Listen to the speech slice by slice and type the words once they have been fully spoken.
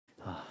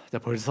자,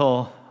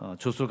 벌써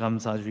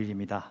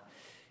추수감사주일입니다.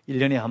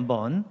 1년에 한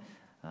번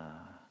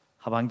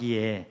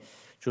하반기에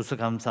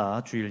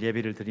추수감사주일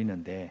예배를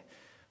드리는데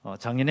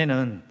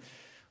작년에는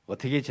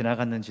어떻게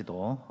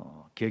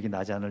지나갔는지도 기억이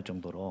나지 않을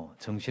정도로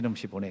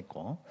정신없이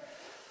보냈고,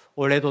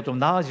 올해도 좀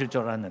나아질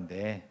줄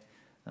알았는데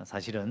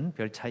사실은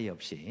별 차이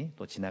없이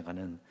또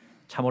지나가는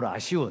참으로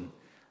아쉬운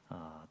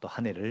또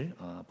한 해를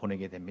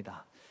보내게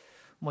됩니다.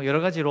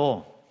 여러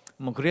가지로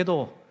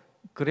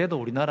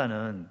그래도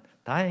우리나라는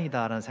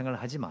다행이다라는 생각을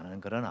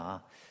하지만은,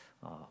 그러나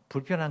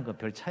불편한 건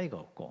별 차이가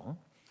없고,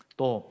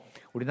 또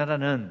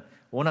우리나라는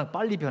워낙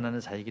빨리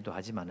변하는 사회이기도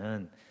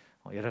하지만은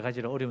여러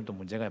가지로 어려운 또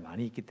문제가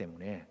많이 있기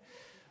때문에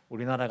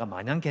우리나라가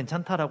마냥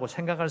괜찮다라고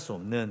생각할 수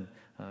없는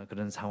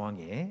그런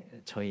상황에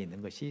처해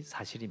있는 것이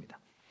사실입니다.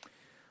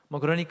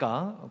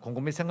 그러니까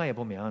곰곰이 생각해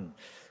보면,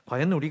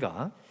 과연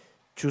우리가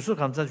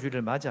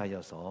추수감사주일을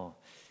맞이하여서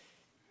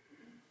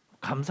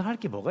감사할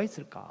게 뭐가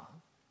있을까?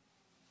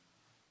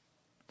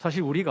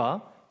 사실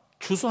우리가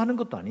추수하는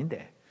것도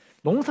아닌데,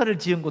 농사를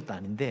지은 것도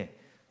아닌데,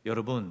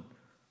 여러분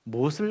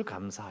무엇을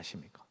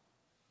감사하십니까?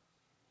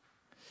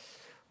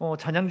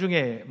 찬양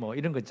중에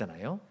이런 거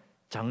있잖아요.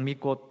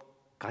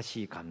 장미꽃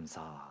가시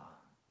감사.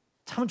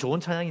 참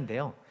좋은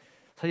찬양인데요,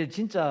 사실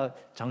진짜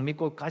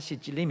장미꽃 가시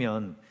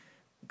찔리면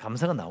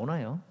감사가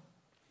나오나요?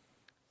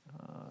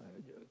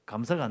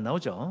 감사가 안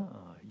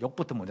나오죠.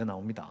 욕부터 먼저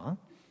나옵니다.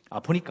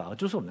 아프니까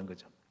어쩔 수 없는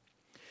거죠.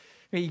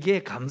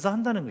 이게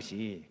감사한다는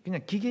것이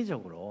그냥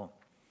기계적으로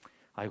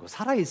아이고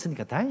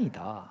살아있으니까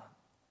다행이다,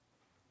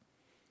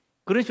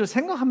 그런 식으로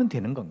생각하면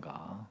되는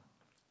건가?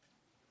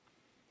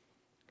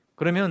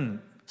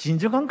 그러면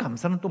진정한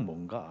감사는 또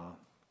뭔가?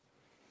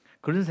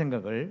 그런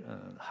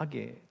생각을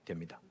하게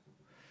됩니다.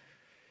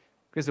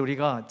 그래서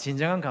우리가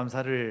진정한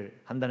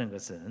감사를 한다는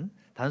것은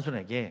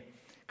단순하게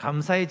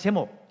감사의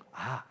제목,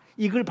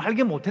 이걸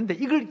발견 못했는데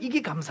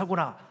이게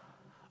감사구나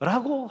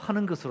라고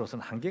하는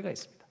것으로서는 한계가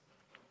있습니다.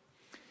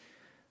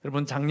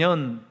 여러분,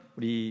 작년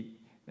우리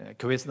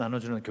교회에서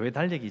나눠주는 교회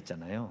달력이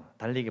있잖아요.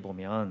 달력에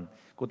보면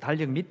그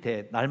달력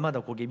밑에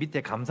날마다 거기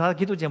밑에 감사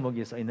기도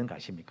제목이 써 있는 거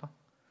아십니까?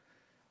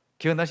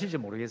 기억나실지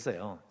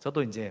모르겠어요.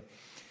 저도 이제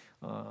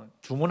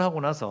주문하고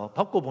나서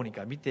받고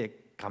보니까 밑에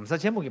감사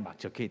제목이 막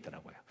적혀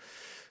있더라고요.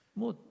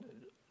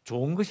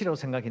 좋은 것이라고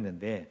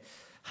생각했는데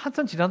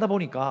한참 지나다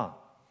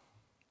보니까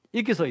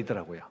이렇게 써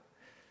있더라고요.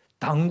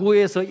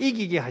 당구에서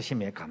이기게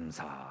하심에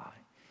감사.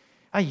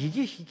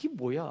 이게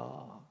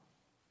뭐야?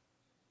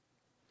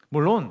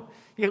 물론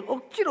이게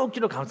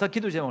억지로 감사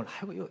기도 제목을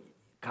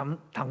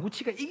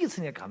당구치가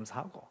이겼으니까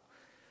감사하고,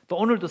 또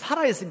오늘도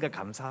살아있으니까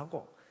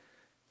감사하고,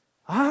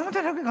 아무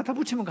데나 그냥 갖다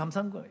붙이면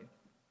감사한 거예요.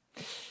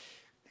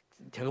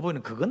 제가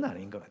보기에는 그건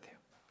아닌 것 같아요.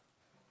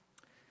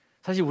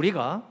 사실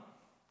우리가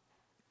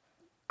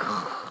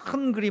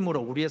큰 그림으로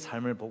우리의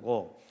삶을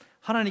보고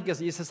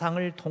하나님께서 이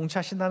세상을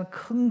통치하신다는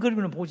큰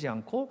그림을 보지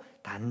않고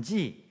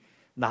단지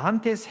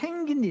나한테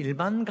생긴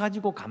일만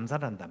가지고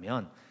감사를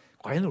한다면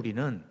과연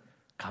우리는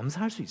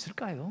감사할 수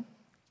있을까요?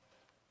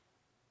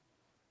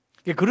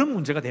 그런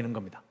문제가 되는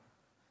겁니다.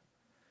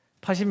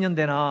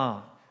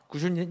 80년대나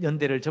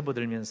 90년대를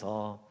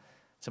접어들면서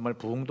정말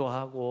부흥도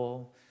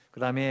하고, 그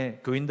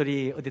다음에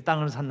교인들이 어디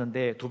땅을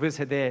샀는데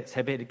 2배,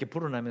 3배 이렇게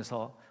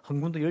불어나면서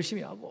헌금도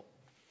열심히 하고,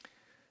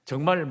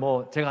 정말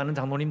제가 아는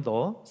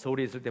장로님도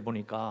서울에 있을 때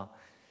보니까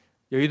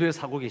여의도에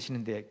사고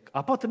계시는데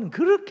아파트는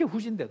그렇게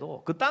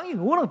후진데도 그 땅이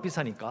워낙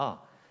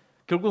비싸니까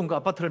결국은 그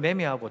아파트를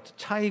매매하고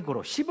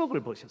차익으로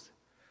 10억을 버셨어요.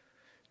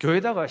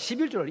 교회다가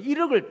 11조를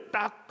 1억을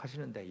딱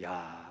하시는데,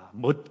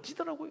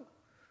 멋지더라고요.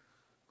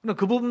 근데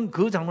그 부분,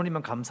 그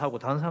장로님만 감사하고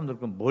다른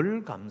사람들은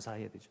뭘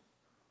감사해야 되죠?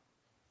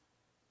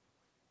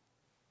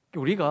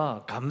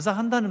 우리가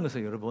감사한다는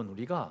것을 여러분,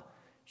 우리가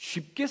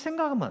쉽게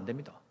생각하면 안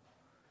됩니다.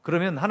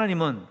 그러면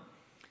하나님은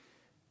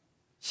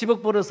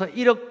 10억 벌어서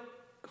 1억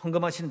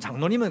헌금하시는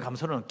장로님은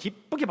감사는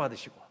기쁘게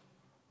받으시고,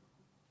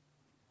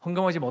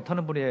 헌금하지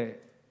못하는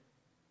분의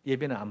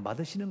예배는 안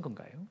받으시는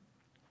건가요?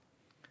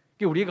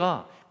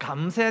 우리가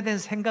감사해야 되는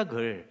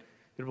생각을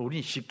여러분,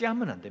 우리 쉽게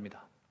하면 안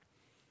됩니다.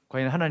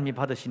 과연 하나님이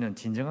받으시는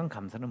진정한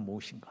감사는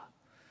무엇인가?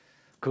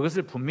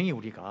 그것을 분명히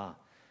우리가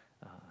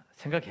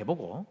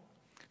생각해보고,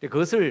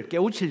 그것을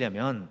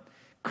깨우치려면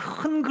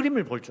큰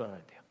그림을 볼 줄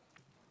알아야 돼요.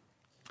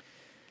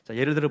 자,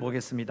 예를 들어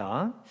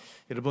보겠습니다.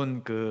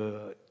 여러분,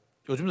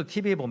 요즘도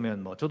TV에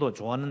보면 저도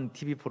좋아하는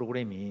TV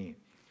프로그램이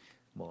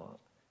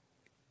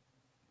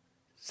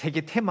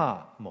세계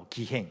테마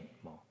기행,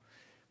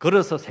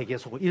 걸어서 세계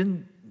소고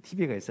이런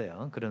TV가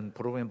있어요. 그런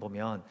프로그램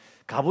보면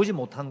가보지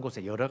못한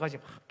곳에 여러 가지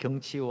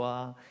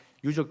경치와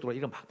유적도가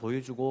이런 막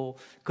보여주고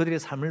그들의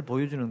삶을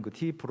보여주는 그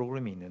TV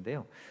프로그램이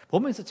있는데요.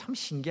 보면서 참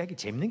신기하게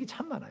재밌는 게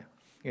참 많아요.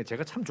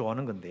 제가 참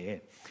좋아하는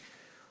건데,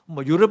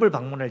 유럽을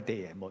방문할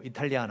때에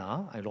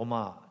이탈리아나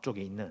로마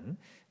쪽에 있는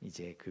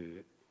이제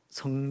그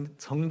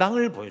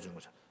성당을 보여주는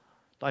거죠.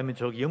 또 아니면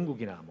저기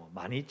영국이나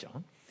많이 있죠.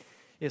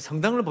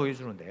 성당을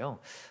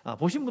보여주는데요.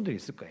 보신 분들이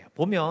있을 거예요.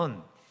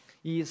 보면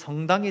이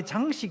성당의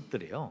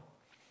장식들이요,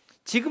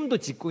 지금도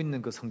짓고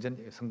있는 그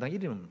성당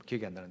이름은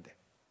기억이 안 나는데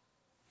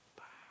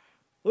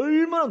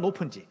얼마나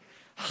높은지,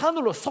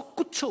 하늘로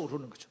솟구쳐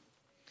오르는 거죠.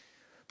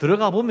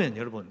 들어가 보면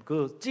여러분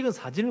그 찍은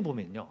사진을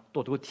보면요,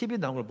 또 그 TV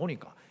나온 걸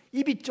보니까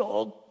입이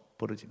쭉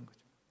벌어지는 거죠.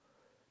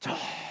 저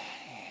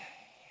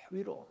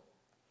위로.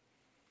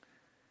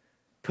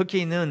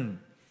 터키에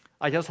있는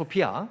아시아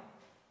소피아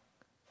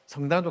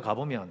성당도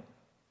가보면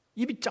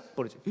입이 쫙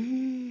벌어져요.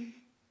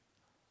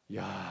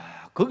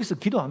 야, 거기서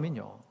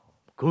기도하면요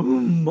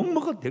금방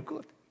뭐가 될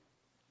것 같아요.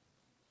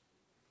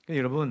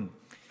 여러분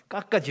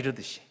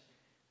깎아지르듯이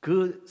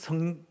그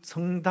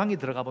성당에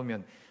들어가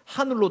보면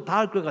하늘로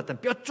닿을 것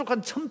같은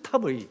뾰족한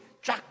첨탑이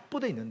쫙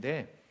뻗어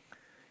있는데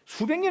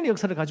수백 년의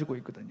역사를 가지고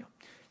있거든요.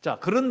 자,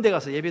 그런 데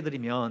가서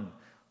예배드리면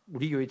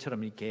우리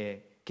교회처럼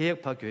이렇게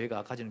개혁파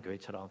교회가 가지는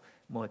교회처럼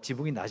뭐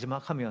지붕이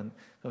나지막하면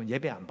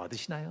예배 안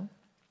받으시나요?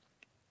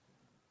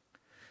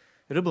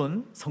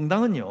 여러분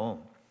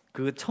성당은요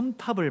그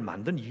첨탑을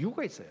만든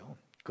이유가 있어요.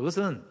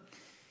 그것은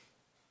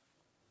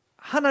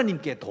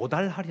하나님께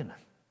도달하려는,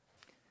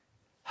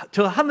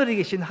 저 하늘에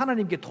계신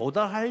하나님께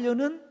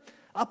도달하려는,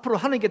 앞으로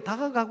하나님께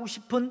다가가고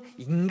싶은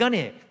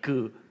인간의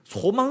그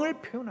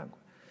소망을 표현한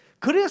거예요.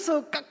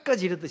 그래서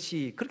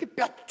깎아지르듯이 그렇게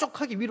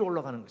뾰족하게 위로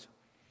올라가는 거죠.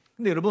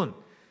 근데 여러분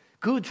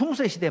그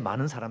중세 시대에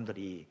많은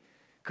사람들이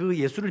그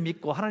예수를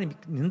믿고 하나님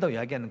믿는다고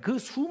이야기하는 그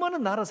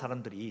수많은 나라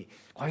사람들이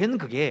과연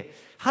그게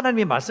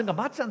하나님의 말씀과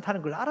맞지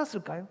않다는 걸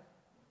알았을까요?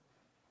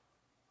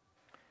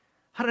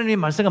 하나님의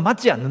말씀과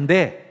맞지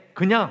않는데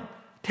그냥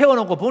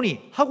태어나고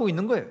보니 하고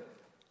있는 거예요.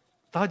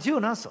 다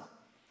지어놨어.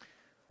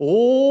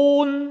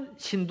 온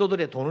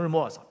신도들의 돈을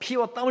모아서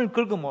피와 땀을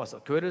긁어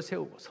모아서 교회를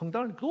세우고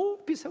성당을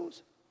높이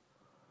세웠어요.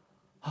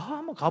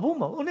 한번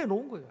가보면 은혜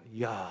놓은 거예요.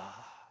 이야,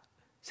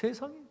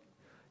 세상에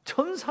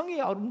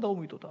천상의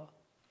아름다움이도다.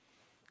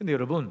 근데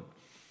여러분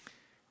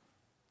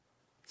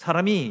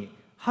사람이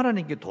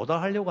하나님께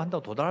도달하려고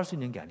한다고 도달할 수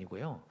있는 게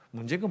아니고요.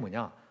 문제가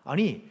뭐냐?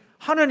 아니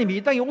하나님이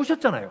이 땅에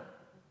오셨잖아요.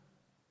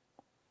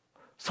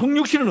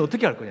 성육신은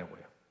어떻게 할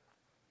거냐고요.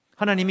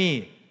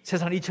 하나님이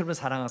세상을 이처럼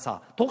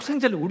사랑하사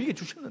독생자를 우리에게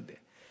주셨는데,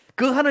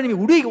 그 하나님이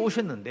우리에게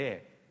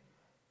오셨는데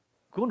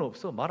그건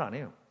없어. 말 안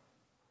해요.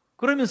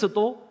 그러면서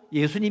또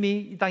예수님이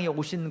이 땅에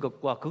오신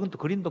것과 그건 또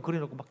그림도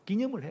그려놓고 막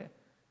기념을 해.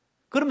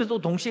 그러면서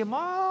또 동시에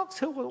막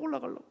세우고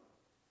올라가려고.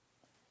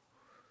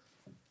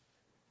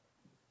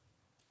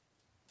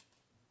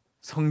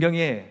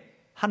 성경에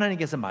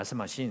하나님께서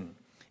말씀하신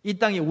이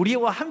땅에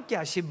우리와 함께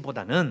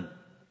하심보다는,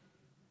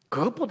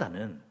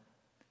 그것보다는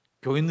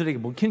교인들에게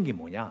먹히는 게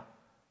뭐냐?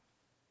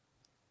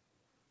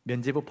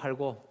 면제부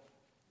팔고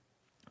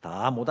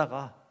다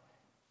모다가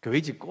교회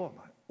짓고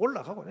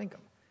올라가고, 그러니까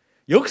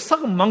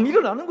역사가 막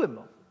일어나는 거예요.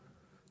 막.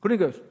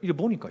 그러니까 이제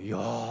보니까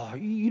야,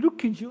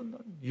 이렇게 지었나?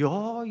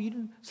 야,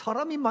 이런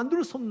사람이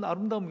만들 수 없는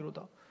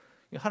아름다움이로다.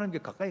 하나님께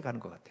가까이 가는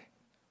것 같아.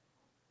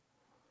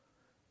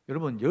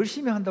 여러분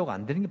열심히 한다고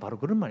안 되는 게 바로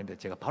그런 말입니다.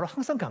 제가 바로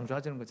항상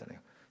강조하자는 거잖아요.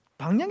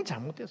 방향이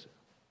잘못됐어요.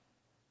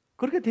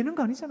 그렇게 되는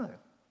거 아니잖아요.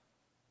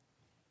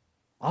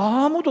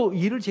 아무도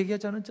이의를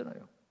제기하지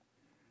않았잖아요.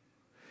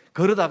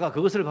 그러다가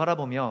그것을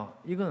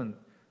바라보며 이건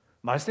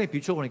말씀에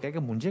비춰보니까 이게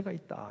문제가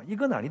있다,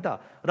 이건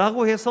아니다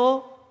라고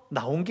해서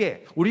나온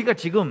게 우리가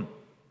지금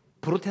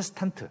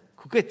프로테스탄트,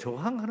 그게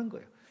저항하는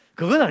거예요.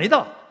 그건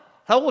아니다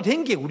라고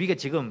된 게 우리가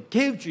지금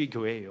개혁주의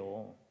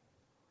교회예요.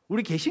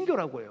 우리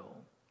개신교라고요.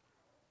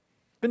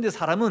 그런데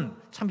사람은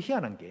참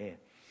희한한 게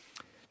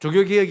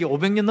조교개혁이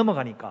 500년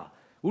넘어가니까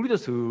우리도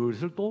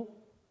슬슬 또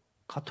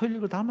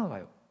가톨릭을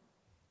닮아가요.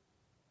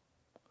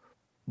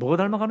 뭐가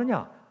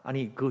닮아가느냐?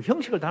 아니 그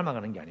형식을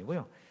닮아가는 게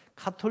아니고요,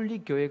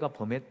 가톨릭 교회가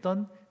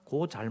범했던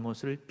그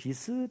잘못을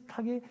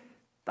비슷하게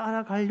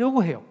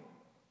따라가려고 해요.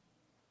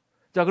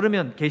 자,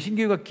 그러면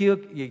개신교가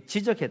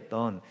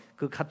지적했던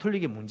그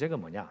가톨릭의 문제가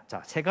뭐냐?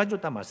 자, 세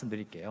가지로 딱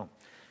말씀드릴게요.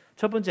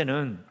 첫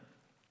번째는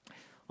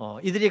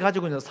이들이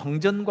가지고 있는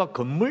성전과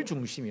건물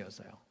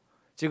중심이었어요.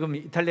 지금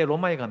이탈리아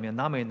로마에 가면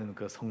남아있는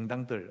그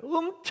성당들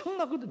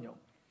엄청나거든요.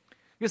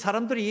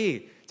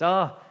 사람들이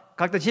자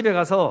각자 집에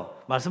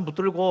가서 말씀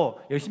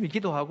붙들고 열심히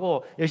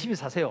기도하고 열심히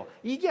사세요,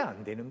 이게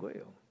안 되는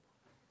거예요.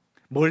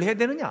 뭘 해야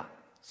되느냐?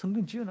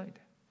 성전 지어놔야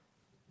돼.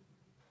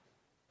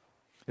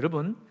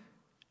 여러분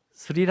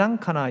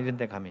스리랑카나 이런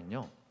데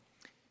가면요,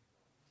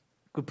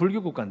 그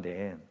불교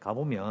국가인데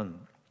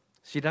가보면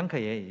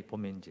스리랑카에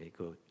보면 이제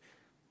그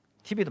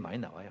TV도 많이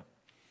나와요.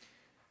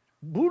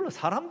 물론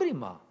사람들이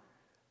막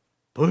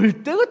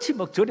벌떼같이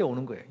막 절에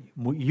오는 거예요.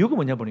 뭐 이유가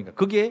뭐냐 보니까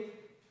그게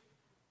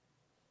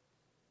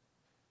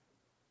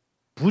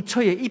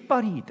부처의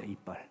이빨이 있다.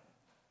 이빨.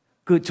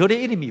 그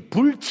절의 이름이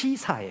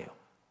불치사예요.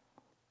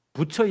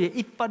 부처의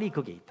이빨이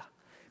거기에 있다.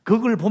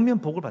 그걸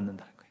보면 복을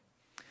받는다는 거예요.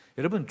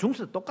 여러분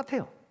중세도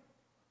똑같아요.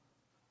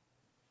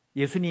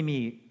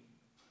 예수님이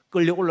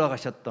끌려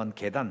올라가셨던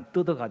계단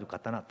뜯어가지고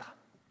갖다 놨다.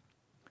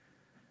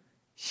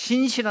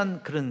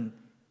 신실한 그런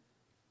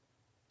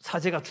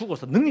사제가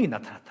죽어서 능력이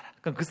나타났다.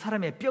 그럼 그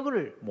사람의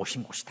뼈를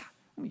모신 곳이다.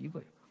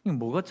 이거예요. 이게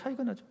뭐가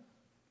차이가 나죠?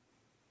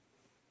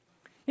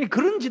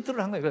 그런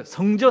짓들을 한 거예요.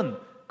 성전,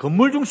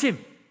 건물 중심,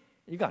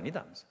 이거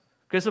아니다.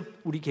 그래서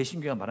우리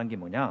개신교가 말한 게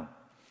뭐냐?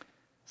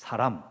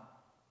 사람,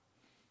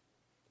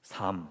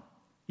 삶,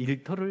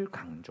 일터를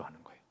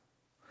강조하는 거예요.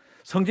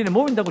 성전에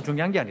모인다고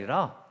중요한 게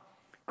아니라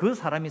그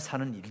사람이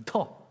사는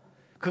일터,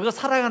 그가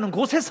살아가는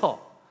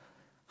곳에서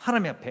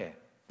하나님 앞에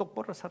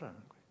똑바로 살아가는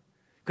거예요.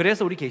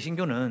 그래서 우리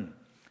개신교는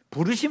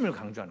부르심을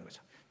강조하는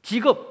거죠.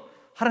 직업,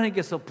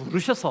 하나님께서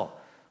부르셔서,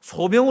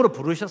 소명으로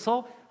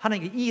부르셔서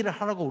하나님께 이 일을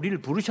하라고 우리를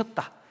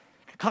부르셨다.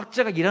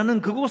 각자가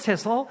일하는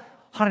그곳에서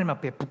하나님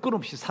앞에 부끄럼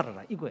없이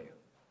살아라, 이거예요.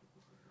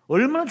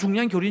 얼마나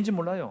중요한 교리인지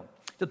몰라요.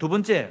 두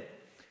번째,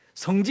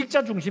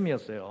 성직자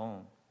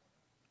중심이었어요.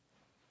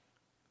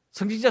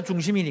 성직자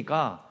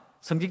중심이니까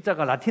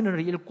성직자가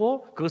라틴어를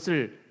읽고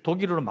그것을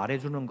독일어로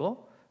말해주는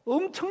거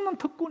엄청난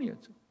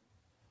특권이었죠.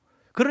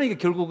 그러니까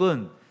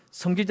결국은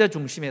성직자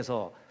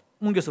중심에서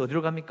옮겨서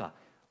어디로 갑니까?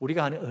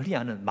 우리가 흔히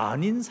아는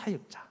만인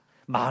사역자,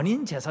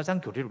 만인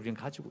제사장 교리를 우리는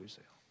가지고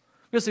있어요.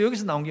 그래서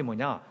여기서 나온 게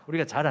뭐냐?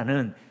 우리가 잘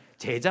아는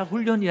제자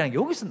훈련이랑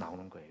여기서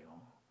나오는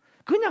거예요.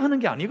 그냥 하는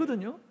게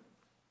아니거든요.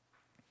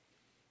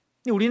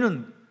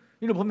 우리는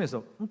이걸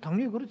보면서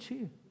당연히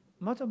그렇지,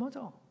 맞아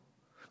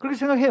그렇게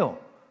생각해요.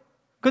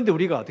 그런데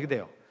우리가 어떻게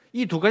돼요?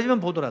 이 두 가지만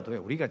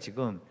보더라도요, 우리가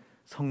지금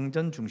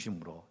성전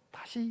중심으로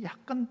다시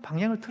약간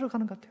방향을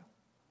틀어가는 것 같아요.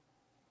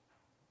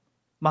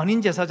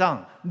 만인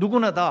제사장,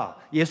 누구나 다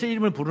예수의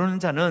이름을 부르는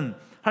자는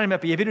하나님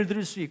앞에 예배를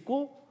드릴 수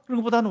있고,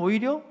 그런 것보다는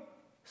오히려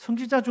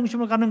성직자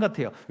중심으로 가는 것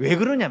같아요. 왜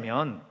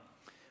그러냐면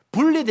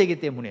분리되기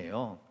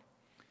때문이에요.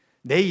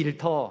 내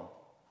일터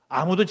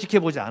아무도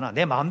지켜보지 않아.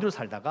 내 마음대로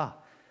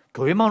살다가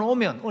교회만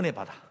오면 은혜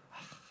받아.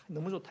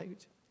 너무 좋다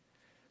이거지.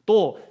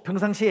 또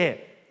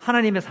평상시에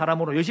하나님의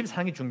사람으로 열심히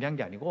사는 게 중요한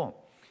게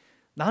아니고,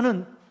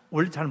 나는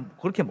원래 잘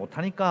그렇게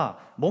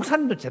못하니까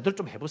목사님도 제대로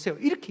좀 해보세요,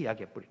 이렇게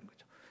이야기해 버리는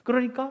거죠.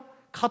 그러니까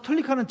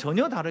가톨릭과는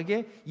전혀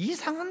다르게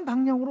이상한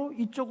방향으로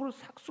이쪽으로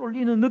싹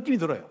쏠리는 느낌이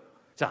들어요.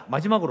 자,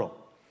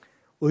 마지막으로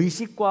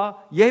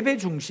의식과 예배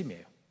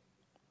중심이에요.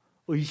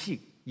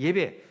 의식,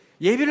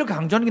 예배를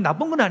강조하는 게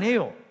나쁜 건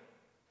아니에요.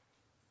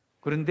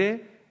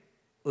 그런데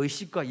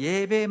의식과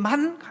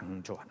예배만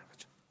강조하는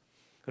거죠.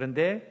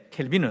 그런데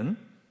켈빈은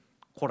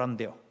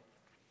고람되어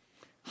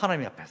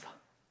하나님 앞에서,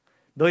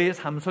 너의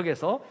삶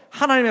속에서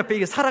하나님 앞에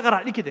이게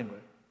살아가라, 이렇게 된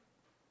거예요.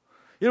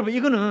 여러분,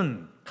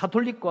 이거는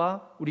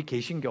가톨릭과 우리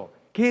개신교,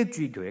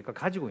 개혁주의 교회가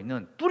가지고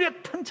있는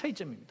뚜렷한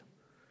차이점입니다.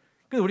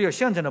 그래서 우리가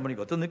시간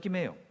지나보니까 어떤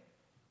느낌이에요?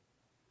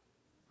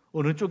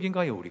 어느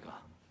쪽인가요,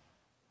 우리가?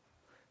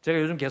 제가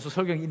요즘 계속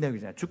설교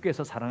인내하잖아요.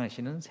 주께서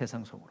사랑하시는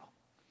세상 속으로.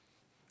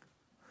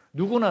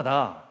 누구나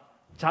다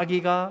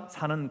자기가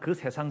사는 그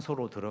세상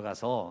속으로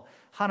들어가서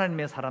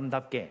하나님의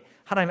사람답게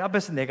하나님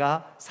앞에서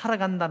내가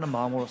살아간다는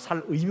마음으로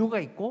살 의무가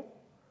있고,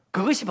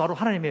 그것이 바로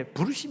하나님의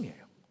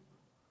부르심이에요.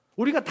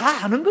 우리가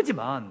다 아는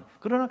거지만,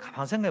 그러나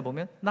가만 생각해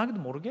보면 나도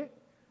모르게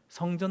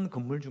성전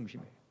건물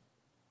중심이에요.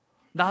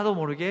 나도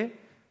모르게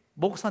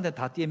목사한테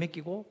다 띠에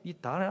맡기고 이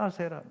다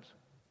알아서 해라 하면서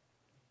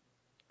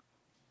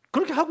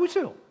그렇게 하고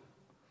있어요.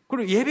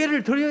 그리고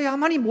예배를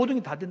드려야만이 모든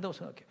게 다 된다고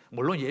생각해요.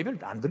 물론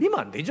예배를 안 드리면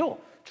안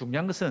되죠.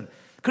 중요한 것은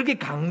그렇게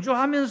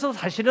강조하면서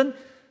사실은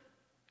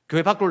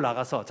교회 밖으로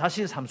나가서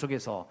자신의 삶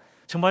속에서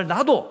정말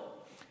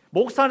나도,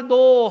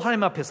 목사님도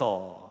하나님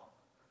앞에서,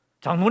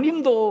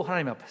 장로님도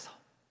하나님 앞에서,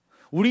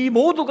 우리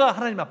모두가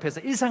하나님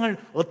앞에서 일상을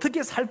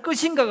어떻게 살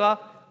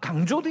것인가가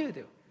강조되어야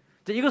돼요.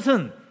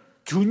 이것은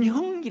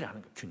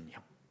균형이라는 거예요.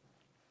 균형.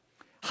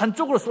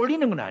 한쪽으로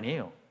쏠리는 건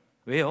아니에요.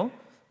 왜요?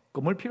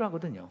 건물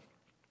필요하거든요.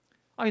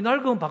 아니,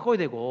 낡으면 바꿔야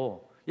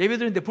되고 예배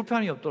드리는데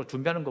불편함이 없도록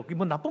준비하는 거, 그게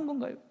뭐 나쁜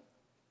건가요?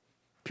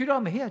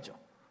 필요하면 해야죠.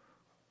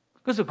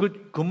 그래서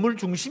그 건물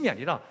중심이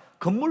아니라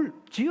건물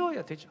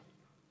지어야 되죠.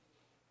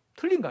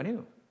 틀린 거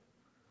아니에요.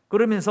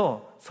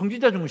 그러면서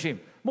성직자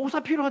중심, 목사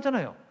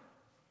필요하잖아요.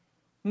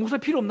 목사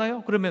필요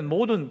없나요? 그러면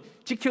모든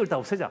직책을 다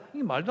없애자.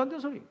 이게 말도 안 되는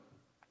소리.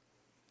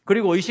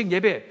 그리고 의식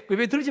예배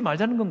드리지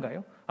말자는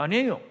건가요?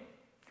 아니에요.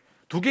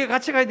 두 개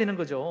같이 가야 되는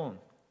거죠.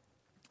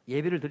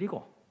 예배를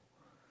드리고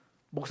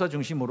목사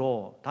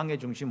중심으로, 당회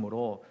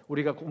중심으로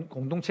우리가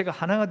공동체가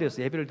하나가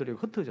되어서 예배를 드리고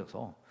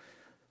흩어져서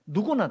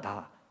누구나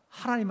다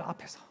하나님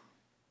앞에서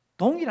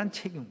동일한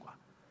책임과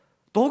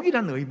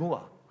동일한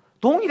의무와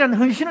동일한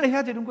헌신을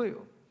해야 되는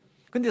거예요.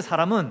 그런데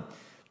사람은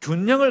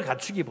균형을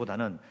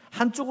갖추기보다는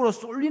한쪽으로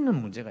쏠리는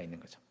문제가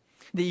있는 거죠.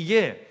 근데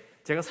이게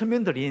제가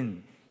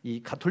설명드린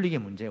이 가톨릭의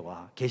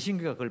문제와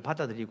개신교가 그걸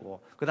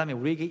받아들이고 그 다음에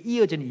우리에게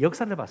이어지는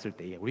역사를 봤을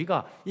때에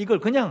우리가 이걸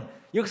그냥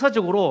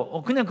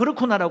역사적으로 그냥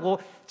그렇구나라고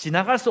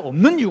지나갈 수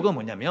없는 이유가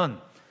뭐냐면,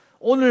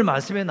 오늘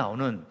말씀에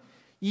나오는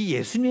이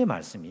예수님의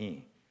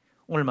말씀이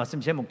오늘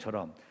말씀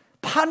제목처럼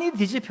판이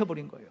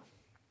뒤집혀버린 거예요.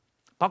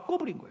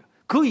 바꿔버린 거예요.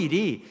 그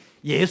일이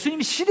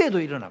예수님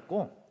시대에도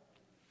일어났고,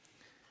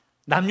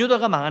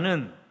 남유다가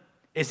망하는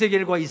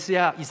에스겔과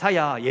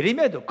이사야,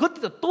 예레미야도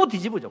그때도 또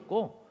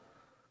뒤집어졌고,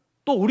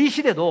 또 우리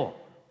시대도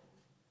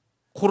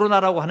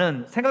코로나라고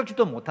하는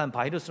생각지도 못한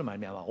바이러스로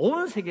말미암아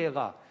온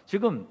세계가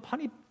지금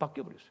판이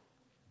바뀌어버렸어요.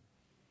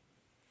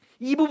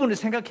 이 부분을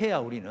생각해야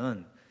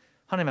우리는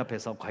하나님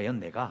앞에서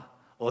과연 내가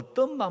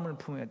어떤 마음을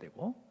품어야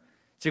되고,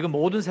 지금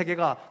모든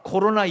세계가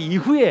코로나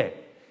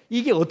이후에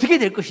이게 어떻게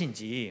될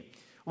것인지,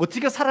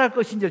 어떻게 살아갈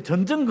것인지를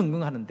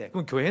전전긍긍하는데,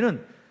 그럼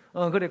교회는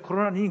그래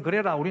코로나니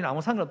그래라 우리는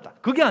아무 상관없다.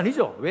 그게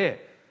아니죠.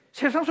 왜?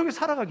 세상 속에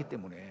살아가기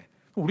때문에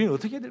우리는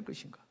어떻게 해야 될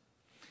것인가?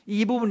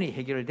 이 부분이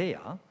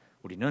해결돼야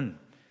우리는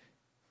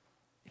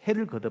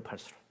해를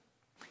거듭할수록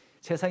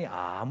세상이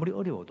아무리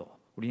어려워도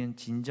우리는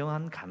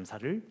진정한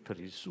감사를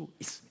드릴 수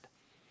있습니다.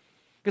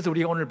 그래서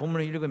우리가 오늘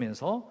본문을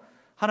읽으면서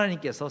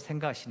하나님께서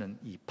생각하시는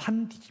이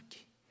판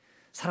뒤집기,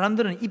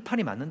 사람들은 이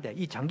판이 맞는데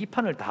이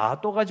장기판을 다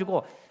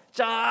떠가지고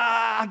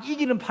쫙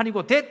이기는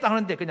판이고 됐다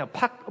하는데 그냥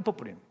팍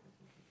엎어버리는 거예요.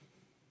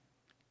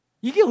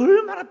 이게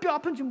얼마나 뼈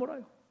아픈지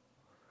몰라요.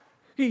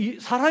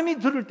 사람이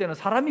들을 때는,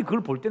 사람이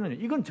그걸 볼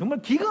때는 이건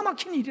정말 기가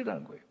막힌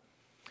일이라는 거예요.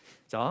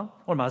 자,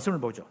 오늘 말씀을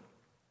보죠.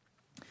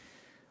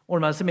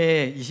 오늘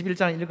말씀에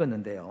 21장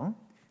읽었는데요.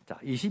 자,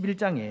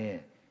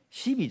 21장에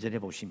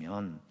 12절에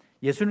보시면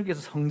예수님께서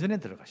성전에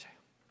들어가셔요.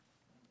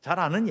 잘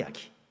아는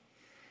이야기.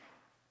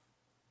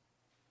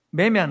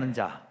 매매하는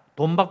자,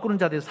 돈 바꾸는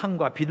자들의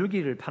상과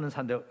비둘기를 파는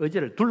사람들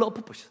의제를 둘러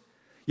엎어보셨어요.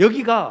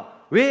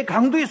 여기가 왜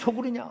강도의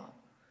소굴이냐?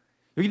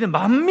 여기는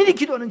만민이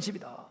기도하는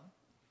집이다.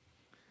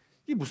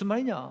 이게 무슨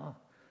말이냐?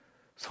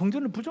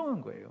 성전을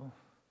부정한 거예요.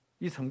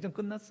 이 성전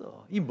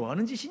끝났어. 이 뭐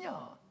하는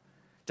짓이냐?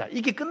 자,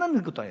 이게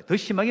끝나는 것도 아니에요. 더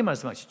심하게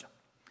말씀하시죠.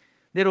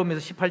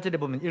 내려오면서 18절에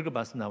보면 읽을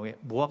말씀 나오게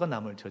무화과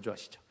나무를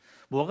저주하시죠.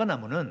 무화과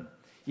나무는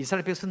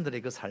이스라엘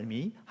백성들의 그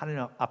삶이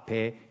하나님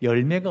앞에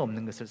열매가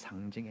없는 것을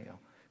상징해요.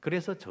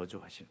 그래서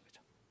저주하시는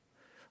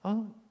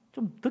거죠.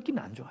 좀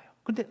듣기는 안 좋아요.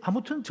 그런데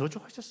아무튼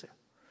저주하셨어요.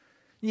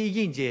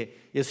 이게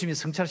이제 예수님이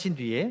승천하신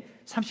뒤에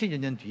 30여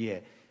년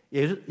뒤에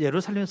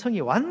예루살렘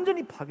성이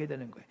완전히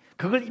파괴되는 거예요.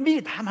 그걸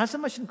미리 다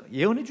말씀하시는 거예요.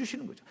 예언해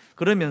주시는 거죠.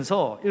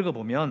 그러면서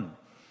읽어보면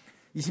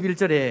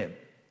 21절에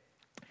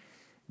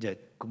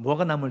이제 그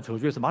무화과 나무를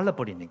저주해서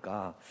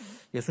말라버리니까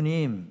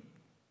예수님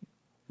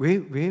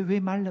왜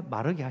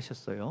마르게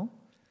하셨어요?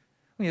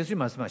 예수님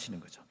말씀하시는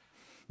거죠.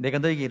 내가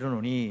너에게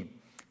이르노니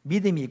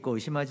믿음이 있고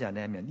의심하지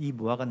않으면 이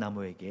무화과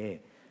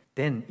나무에게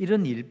된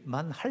이런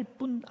일만 할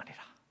뿐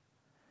아니라.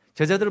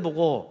 제자들을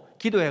보고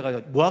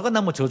기도해가지고 무화과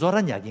나무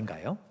저주하라는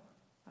이야기인가요?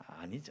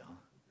 아니죠.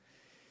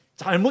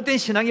 잘못된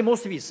신앙의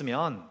모습이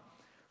있으면,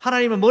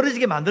 하나님을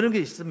멀어지게 만드는 게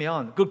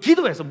있으면 그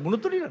기도해서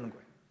무너뜨리라는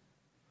거예요.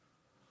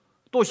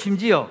 또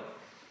심지어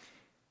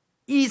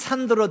이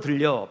산들어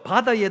들려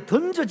바다에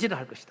던져지라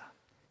할 것이다.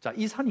 자,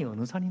 이 산이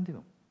어느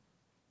산인데요?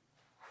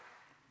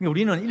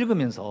 우리는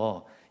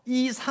읽으면서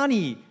이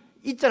산이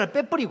이자를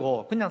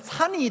빼버리고 그냥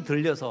산이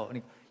들려서,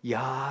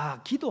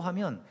 야,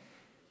 기도하면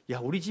야,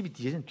 우리 집이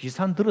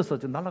뒤산 들어서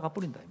날아가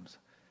버린다 이러면서,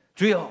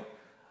 주여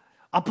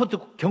아파트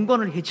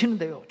경관을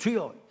해치는데요,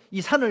 주여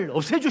이 산을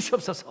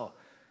없애주시옵소서.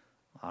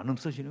 안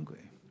없어지는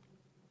거예요.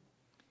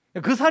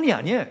 그 산이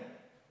아니에요.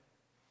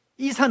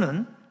 이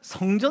산은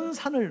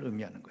성전산을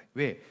의미하는 거예요.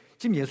 왜?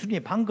 지금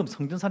예수님이 방금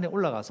성전산에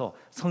올라가서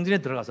성전에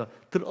들어가서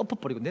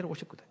엎어버리고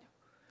내려오셨거든요.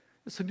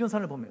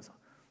 성전산을 보면서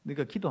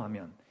우리가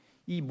기도하면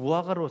이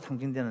무화과로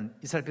상징되는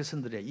이스라엘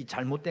백성들의 이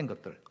잘못된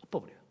것들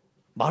엎어버려요.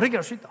 마르게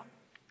할 수 있다.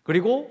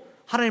 그리고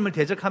하나님을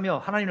대적하며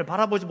하나님을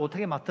바라보지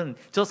못하게 맡은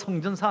저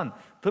성전산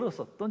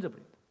들어서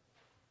던져버린다.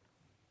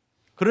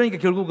 그러니까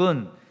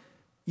결국은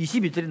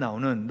 22절에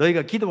나오는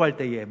너희가 기도할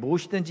때에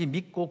무엇이든지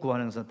믿고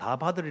구하는 것은 다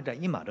받으리라,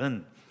 이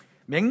말은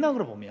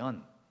맥락으로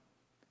보면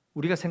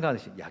우리가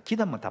생각하듯이 야,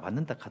 기도하면 다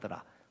받는다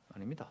하더라.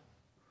 아닙니다.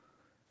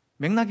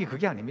 맥락이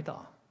그게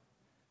아닙니다.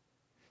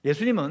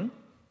 예수님은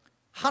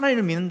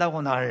하나님을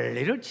믿는다고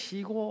난리를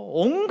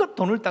치고 온갖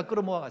돈을 다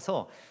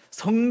끌어모아서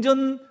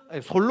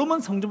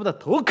솔로몬 성전보다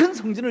더 큰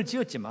성전을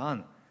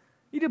지었지만,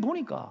 이래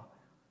보니까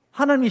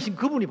하나님이신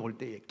그분이 볼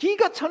때에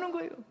기가 차는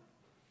거예요.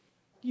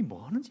 이게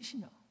뭐 하는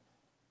짓이냐?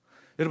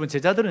 여러분,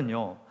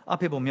 제자들은요,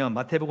 앞에 보면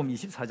마태복음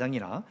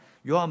 24장이나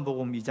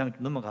요한복음 2장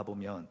넘어가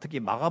보면, 특히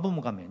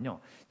마가복음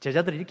가면요,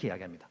 제자들이 이렇게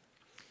이야기합니다.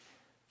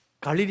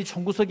 갈릴리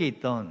총구석에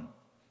있던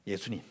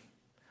예수님,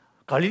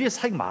 갈릴리에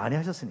사역 많이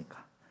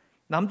하셨으니까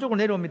남쪽으로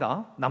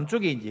내려옵니다.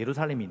 남쪽에 이제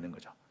예루살렘이 있는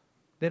거죠.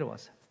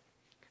 내려왔어요.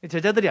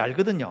 제자들이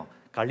알거든요.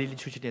 갈릴리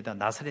출신이다.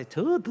 나사렛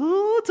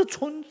저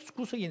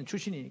촌구석에 있는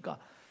출신이니까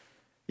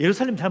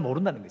예루살렘 잘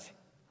모른다는 거지.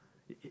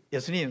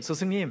 예수님,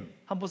 스승님,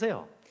 한번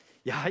보세요.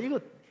 야, 이거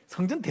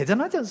성전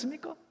대전하지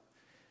않습니까?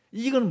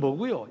 이건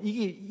뭐고요?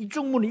 이게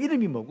이쪽 문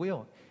이름이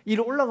뭐고요?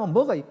 이리 올라가면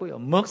뭐가 있고요?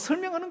 막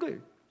설명하는 거예요.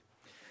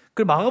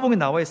 그 마가복음에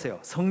나와 있어요.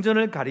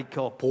 성전을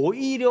가리켜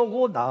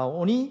보이려고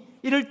나오니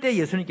이럴 때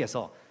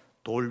예수님께서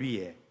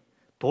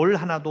돌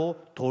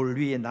하나도 돌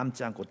위에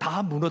남지 않고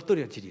다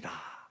무너뜨려지리라.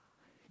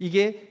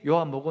 이게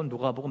요한복음,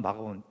 누가복음,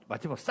 마가복음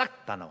마지막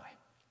싹 다 나와요.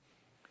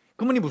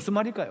 그러니 무슨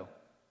말일까요?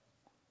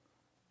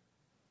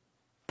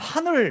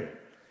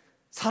 판을,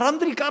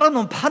 사람들이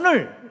깔아놓은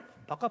판을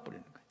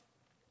바꿔버리는 거예요.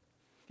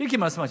 이렇게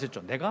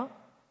말씀하셨죠. 내가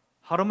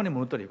하루 만에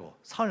무너뜨리고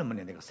사흘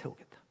만에 내가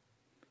세우겠다.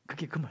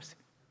 그게 그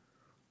말씀이에요.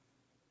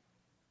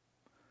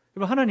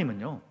 여러분,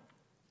 하나님은요,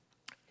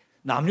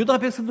 남유다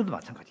백성들도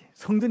마찬가지예요.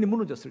 성전이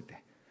무너졌을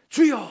때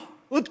주여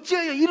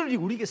어찌하여 이럴 일이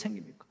우리에게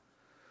생깁니까?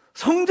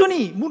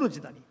 성전이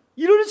무너지다니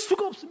이럴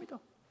수가 없습니다.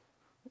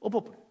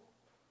 엎어버려.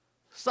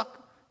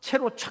 싹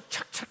채로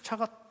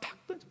착착착착가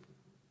탁 던져.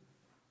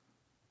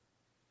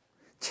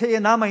 체에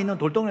남아있는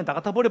돌덩이를 다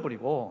갖다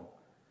버려버리고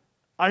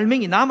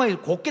알맹이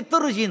남아있는 곱게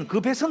떨어진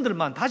그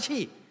백성들만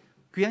다시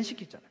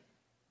귀환시켰잖아요.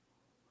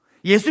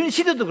 예수님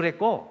시대도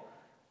그랬고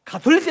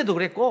가톨릭 때도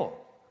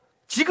그랬고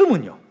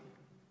지금은요.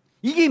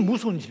 이게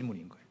무서운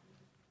질문인 거예요.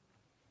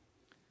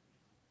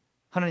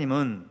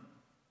 하나님은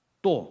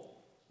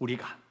또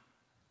우리가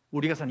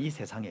사는 이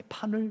세상의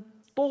판을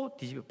또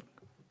뒤집어 버린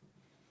거예요.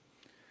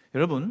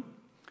 여러분,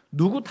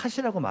 누구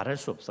탓이라고 말할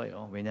수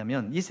없어요.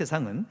 왜냐하면 이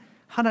세상은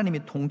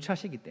하나님이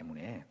통치하시기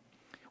때문에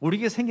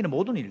우리에게 생기는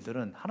모든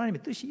일들은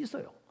하나님의 뜻이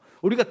있어요.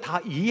 우리가 다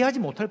이해하지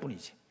못할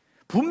뿐이지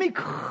분명히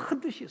큰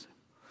뜻이 있어요.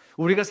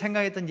 우리가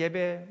생각했던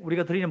예배,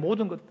 우리가 드리는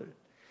모든 것들,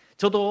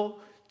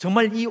 저도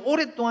정말 이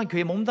오랫동안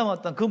교회에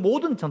몸담았던 그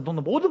모든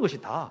전통도 모든 것이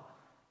다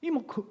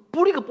그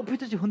뿌리가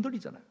뽑히듯이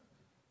흔들리잖아요.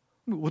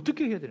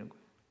 어떻게 해야 되는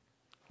거예요?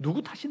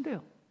 누구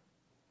탓인데요?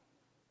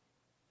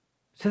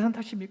 세상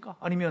탓입니까?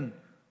 아니면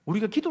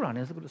우리가 기도를 안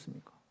해서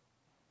그렇습니까?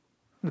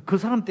 그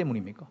사람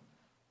때문입니까?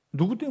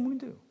 누구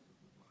때문인데요?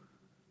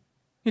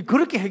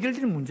 그렇게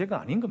해결되는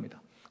문제가 아닌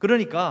겁니다.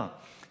 그러니까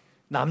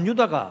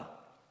남유다가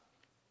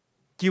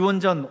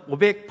기원전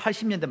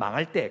 580년대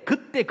망할 때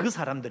그때 그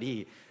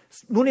사람들이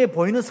눈에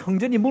보이는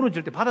성전이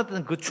무너질 때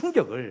받았던 그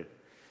충격을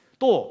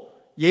또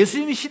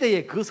예수님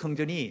시대의 그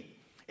성전이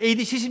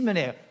AD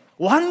 70년에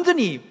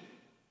완전히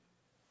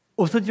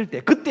없어질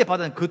때 그때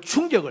받은 그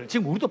충격을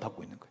지금 우리도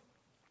받고 있는 거예요.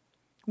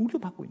 우리도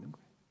받고 있는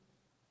거예요.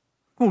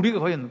 그럼 우리가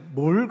과연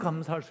뭘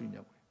감사할 수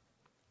있냐고요.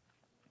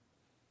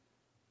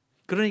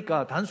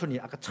 그러니까 단순히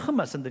아까 처음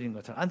말씀드린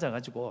것처럼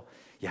앉아가지고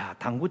야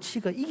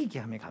당구치가 이기게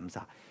하면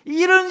감사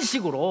이런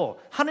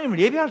식으로 하나님을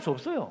예배할 수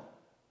없어요.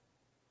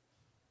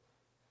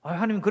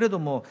 하나님 그래도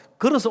뭐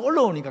걸어서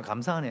올라오니까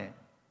감사하네.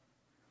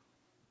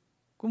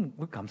 그럼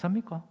왜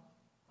감사합니까?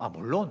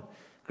 물론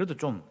그래도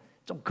좀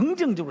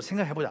긍정적으로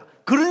생각해보자.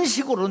 그런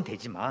식으로는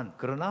되지만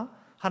그러나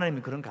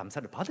하나님이 그런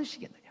감사를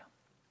받으시겠느냐?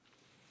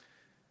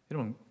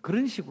 여러분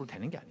그런 식으로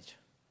되는 게 아니죠.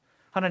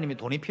 하나님이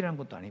돈이 필요한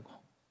것도 아니고,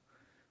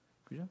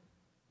 그죠?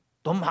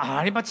 돈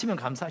많이 바치면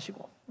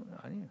감사하시고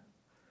아니에요.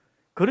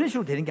 그런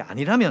식으로 되는 게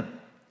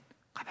아니라면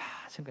가만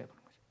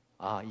생각해보는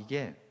거죠.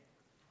 이게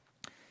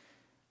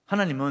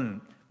하나님은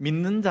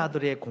믿는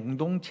자들의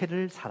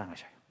공동체를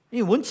사랑하셔요.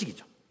 이게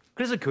원칙이죠.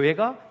 그래서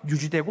교회가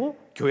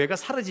유지되고 교회가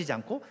사라지지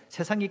않고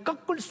세상이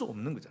꺾을 수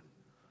없는 거잖아요.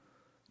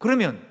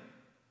 그러면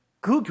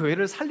그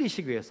교회를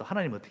살리시기 위해서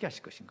하나님은 어떻게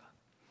하실 것인가?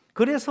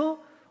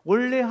 그래서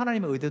원래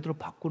하나님의 의도대로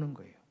바꾸는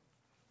거예요.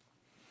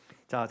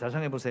 자, 잘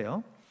생각해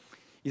보세요.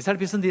 이스라엘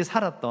백성들이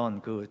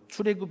살았던 그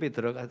출애굽에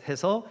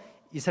들어가서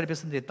이스라엘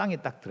백성들이 땅에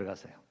딱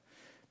들어갔어요.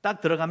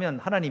 딱 들어가면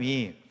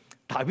하나님이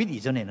다윗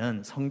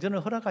이전에는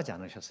성전을 허락하지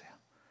않으셨어요.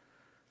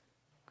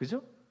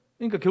 그죠?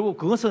 그러니까 결국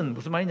그것은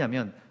무슨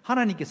말이냐면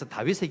하나님께서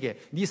다윗에게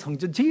네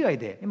성전 지어야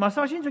돼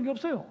말씀하신 적이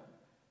없어요.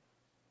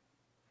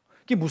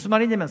 그게 무슨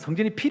말이냐면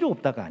성전이 필요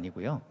없다가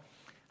아니고요.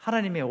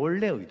 하나님의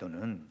원래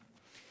의도는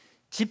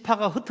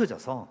지파가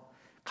흩어져서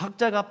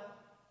각자가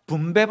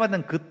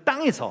분배받은 그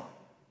땅에서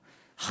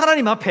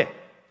하나님 앞에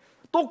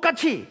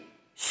똑같이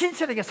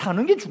신실하게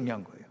사는 게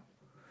중요한 거예요.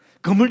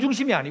 건물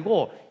중심이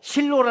아니고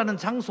실로라는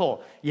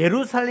장소,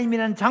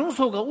 예루살렘이라는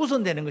장소가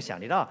우선되는 것이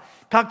아니라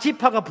각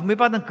지파가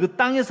분배받은 그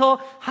땅에서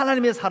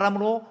하나님의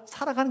사람으로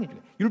살아가는 게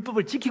중요해요.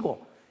 율법을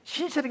지키고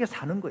신실하게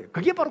사는 거예요.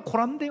 그게 바로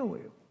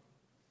코란데오예요.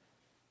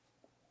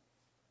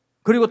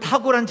 그리고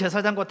탁월한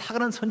제사장과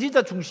탁월한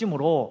선지자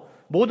중심으로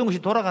모든 것이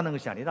돌아가는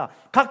것이 아니라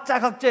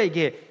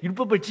각자에게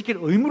율법을 지킬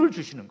의무를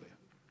주시는 거예요.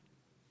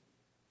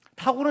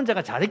 탁월한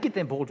자가 잘했기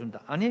때문에 복을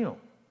준다. 아니에요.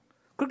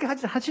 그렇게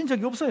하신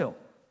적이 없어요.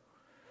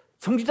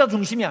 성지자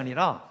중심이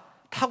아니라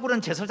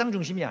탁월한 제사장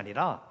중심이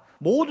아니라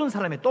모든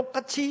사람이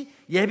똑같이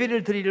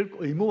예배를 드릴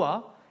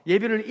의무와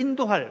예배를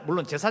인도할,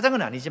 물론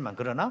제사장은 아니지만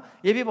그러나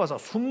예배 봐서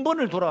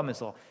순번을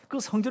돌아가면서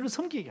그 성전을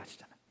섬기게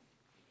하시잖아요.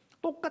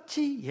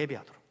 똑같이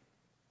예배하도록.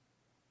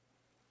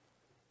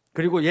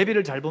 그리고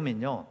예배를 잘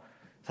보면요,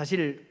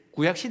 사실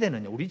구약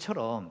시대는요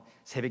우리처럼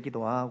새벽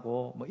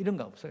기도하고 뭐 이런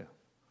거 없어요.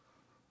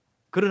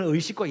 그런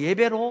의식과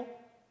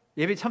예배로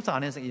예배 참석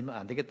안 해서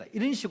안 되겠다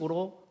이런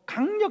식으로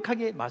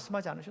강력하게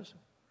말씀하지 않으셨어요.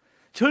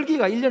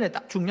 절기가 1년에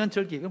딱 중요한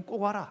절기, 그럼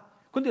꼭 와라.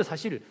 근데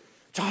사실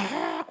저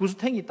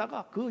구스탱이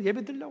있다가 그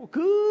예배 드리려고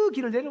그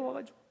길을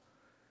내려와가지고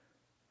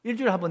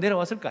일주일에 한번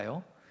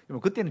내려왔을까요?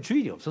 그때는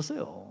주일이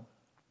없었어요.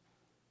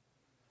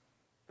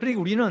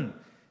 그러니까 우리는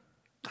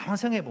가만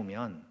생각해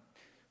보면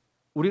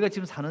우리가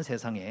지금 사는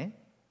세상에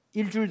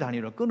일주일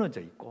단위로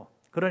끊어져 있고,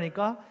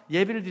 그러니까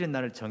예배를 드리는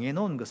날을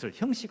정해놓은 것을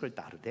형식을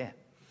따르되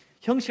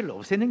형식을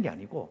없애는 게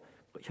아니고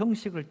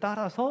형식을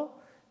따라서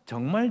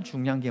정말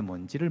중요한 게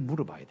뭔지를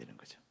물어봐야 되는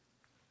거죠.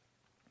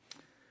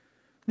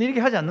 근데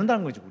이렇게 하지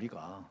않는다는 거죠.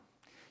 우리가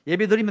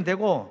예배 드리면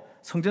되고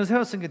성전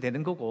세웠으니까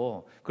되는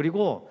거고,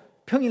 그리고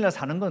평일날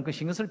사는 건 그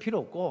신경 쓸 필요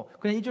없고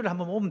그냥 일주일에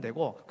한번 오면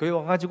되고, 교회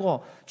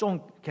와가지고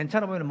좀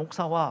괜찮아 보이는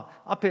목사와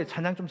앞에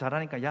찬양 좀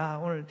잘하니까 야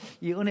오늘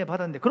이 은혜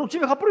받았는데 그럼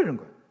집에 가버리는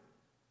거예요.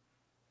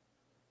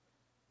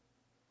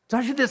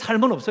 자신들의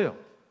삶은 없어요.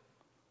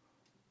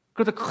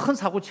 그래서 큰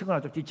사고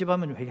치거나 좀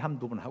찝찝하면 회개 한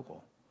두 번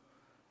하고,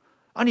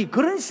 아니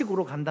그런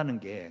식으로 간다는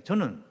게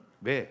저는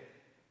왜?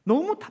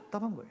 너무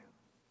답답한 거예요.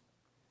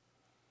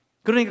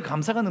 그러니까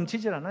감사가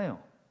넘치질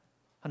않아요.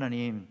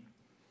 하나님,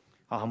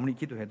 아무리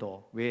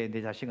기도해도 왜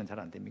내 자식은 잘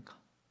안 됩니까?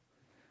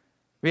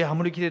 왜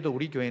아무리 기도해도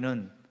우리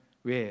교회는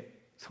왜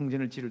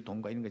성전을 지을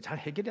돈과 이런 게 잘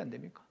해결이 안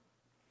됩니까?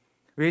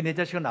 왜 내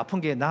자식은 아픈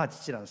게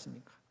나아지질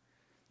않습니까?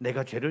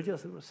 내가 죄를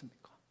지어서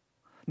그렇습니까?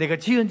 내가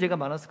지은 죄가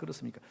많아서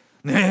그렇습니까?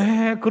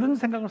 네, 그런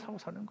생각을 하고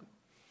사는 거예요.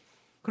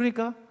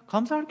 그러니까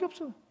감사할 게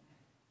없어요.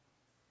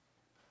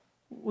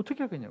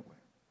 어떻게 하겠냐고요.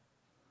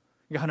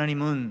 그러니까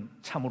하나님은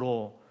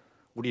참으로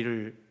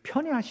우리를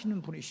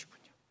편애하시는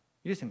분이시군요.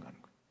 이렇게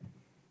생각하는 거예요.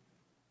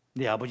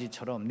 내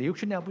아버지처럼, 내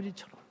육신의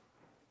아버지처럼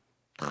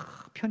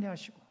다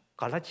편애하시고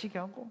갈라치게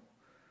하고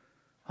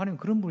하나님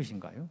그런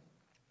분이신가요?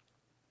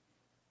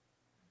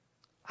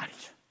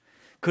 아니죠.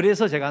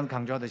 그래서 제가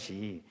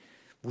강조하듯이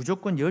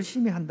무조건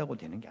열심히 한다고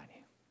되는 게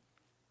아니에요.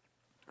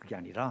 그게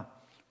아니라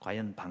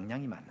과연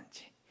방향이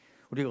맞는지,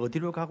 우리가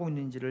어디로 가고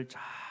있는지를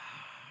잘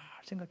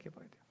생각해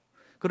봐야 돼요.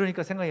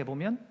 그러니까 생각해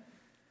보면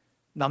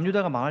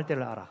남유다가 망할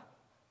때를 알아.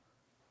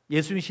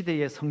 예수님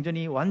시대에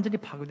성전이 완전히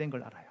파괴된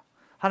걸 알아요.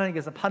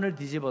 하나님께서 판을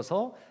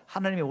뒤집어서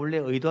하나님이 원래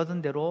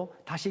의도하던 대로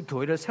다시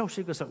교회를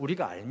세우실 것을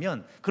우리가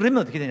알면,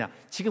 그러면 어떻게 되냐?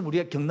 지금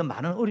우리가 겪는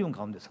많은 어려움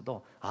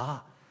가운데서도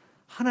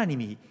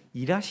하나님이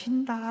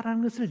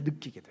일하신다라는 것을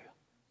느끼게 돼요.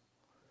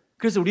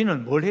 그래서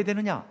우리는 뭘 해야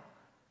되느냐?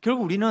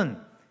 결국 우리는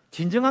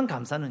진정한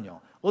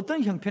감사는요,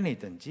 어떤 형편에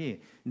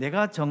있든지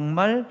내가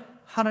정말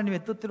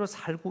하나님의 뜻대로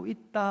살고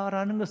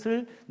있다라는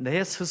것을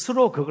내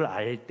스스로 그걸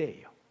알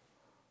때예요.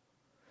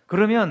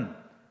 그러면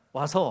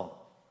와서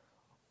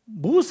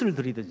무엇을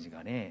드리든지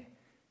간에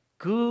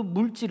그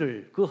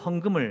물질을, 그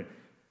헌금을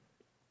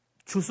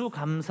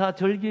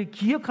추수감사절기를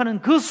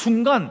기억하는 그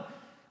순간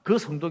그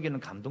성도에게는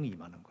감동이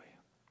임하는 거예요.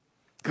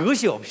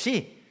 그것이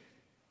없이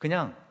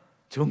그냥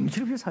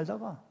정신없이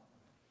살다가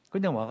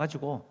그냥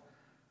와가지고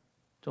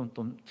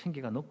좀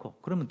챙겨가 놓고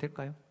그러면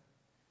될까요?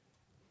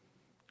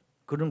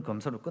 그런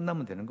검사로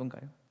끝나면 되는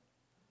건가요?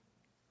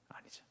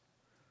 아니죠.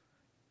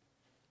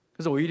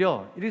 그래서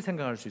오히려 이렇게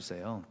생각할 수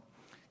있어요.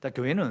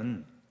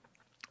 교회는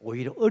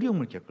오히려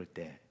어려움을 겪을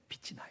때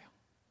빛이 나요.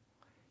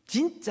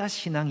 진짜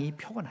신앙이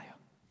표가 나요.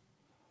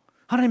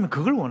 하나님은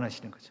그걸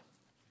원하시는 거죠.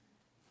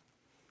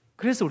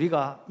 그래서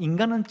우리가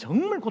인간은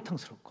정말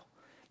고통스럽고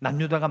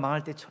남유다가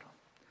망할 때처럼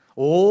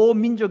온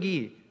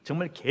민족이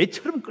정말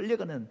개처럼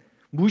끌려가는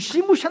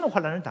무시무시한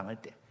환난을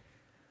당할 때,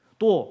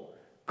 또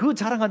그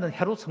자랑하는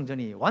헤롯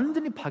성전이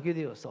완전히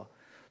파괴되어서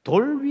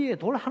돌 위에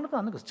돌 하나도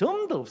안 남아서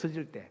전부 다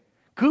없어질 때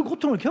그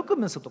고통을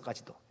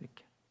겪으면서도까지도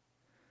이렇게.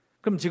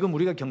 그럼 지금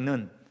우리가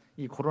겪는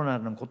이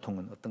코로나라는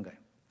고통은 어떤가요?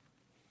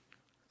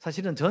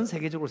 사실은 전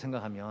세계적으로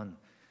생각하면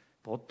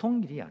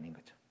보통 일이 아닌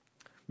거죠.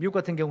 미국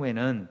같은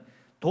경우에는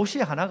도시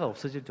하나가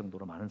없어질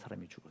정도로 많은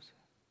사람이 죽었어요.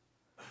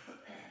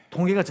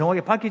 통계가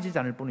정확하게 밝혀지지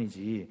않을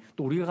뿐이지,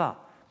 또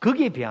우리가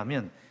거기에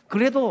비하면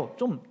그래도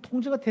좀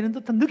통제가 되는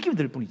듯한 느낌이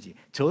들 뿐이지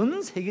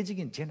전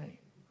세계적인 재난이에요.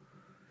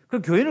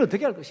 그럼 교회는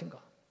어떻게 할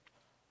것인가?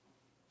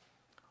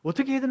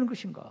 어떻게 해야 되는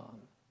것인가?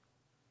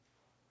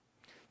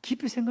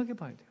 깊이 생각해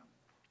봐야 돼요.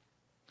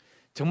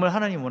 정말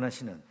하나님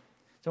원하시는,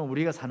 정말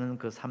우리가 사는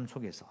그 삶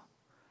속에서,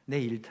 내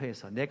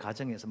일터에서, 내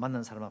가정에서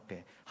만난 사람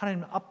앞에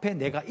하나님 앞에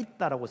내가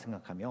있다라고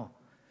생각하며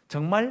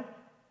정말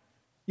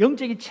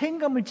영적인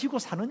책임감을 지고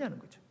사느냐는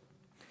거죠.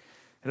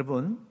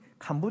 여러분,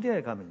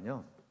 캄보디아에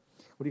가면요,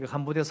 우리가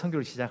캄보디아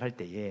선교를 시작할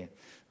때에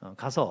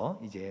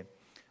가서 이제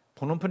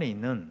포놈펜에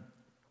있는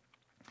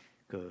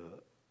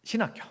그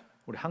신학교,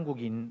 우리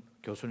한국인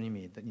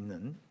교수님이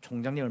있는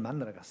총장님을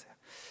만나러 갔어요.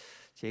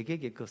 제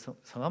기억에 그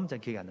성함은 잘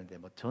기억이 안 나는데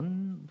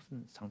전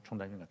무슨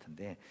총장님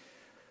같은데,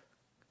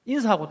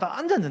 인사하고 딱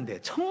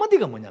앉았는데 첫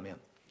마디가 뭐냐면,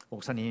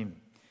 목사님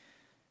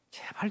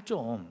제발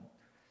좀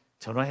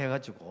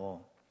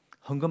전화해가지고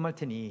헌금할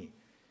테니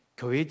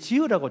교회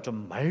지으라고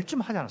좀 말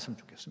좀 하지 않았으면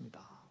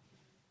좋겠습니다.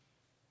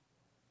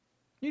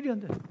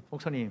 이랬는데,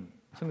 목사님,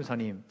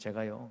 선교사님,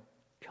 제가요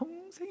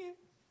평생의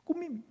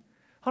꿈입니다.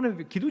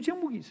 하나님께 기도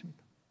제목이 있습니다.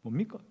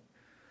 뭡니까?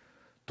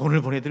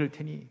 돈을 보내드릴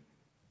테니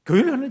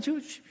교회를 하나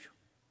지어주십시오.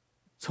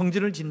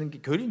 성전을 짓는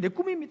게 교회는 내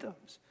꿈입니다.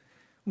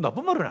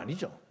 나쁜 말은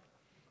아니죠.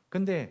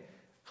 근데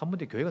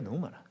캄보디아 교회가 너무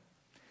많아.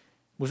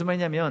 무슨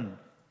말이냐면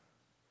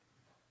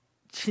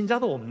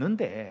신자도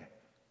없는데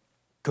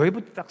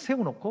교회부터 딱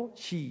세워놓고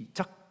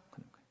시작하는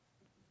거예요.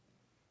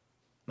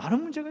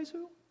 많은 문제가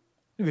있어요.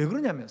 왜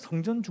그러냐면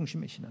성전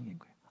중심의 신앙인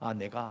거예요.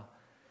 내가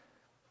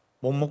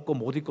못 먹고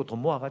못 입고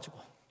돈 모아가지고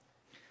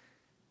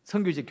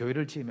선교지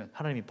교회를 지으면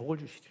하나님이 복을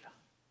주시리라.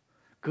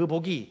 그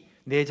복이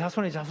내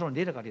자손의 자손으로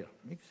내려가리라.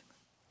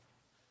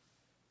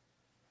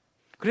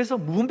 그래서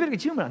무분별하게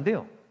지으면 안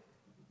돼요.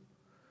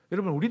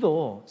 여러분,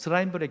 우리도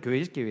스라인벌의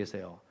교회 짓기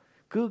위해서요,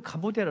 그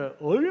캄보디아를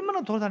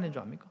얼마나 돌아다닌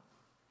줄 압니까?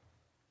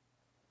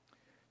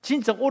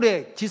 진짜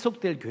오래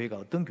지속될 교회가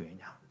어떤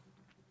교회냐,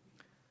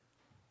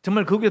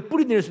 정말 거기에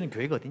뿌리 내릴 수 있는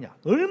교회가 어디냐,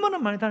 얼마나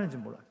많이 다녔는지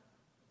몰라요.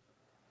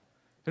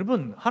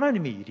 여러분,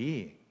 하나님의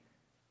일이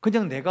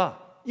그냥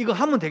내가 이거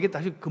하면 되겠다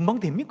해서 금방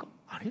됩니까?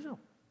 아니죠.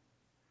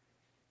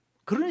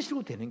 그런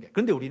식으로 되는 거예요.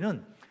 그런데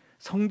우리는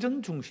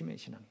성전 중심의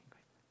신앙인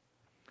거예요.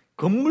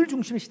 건물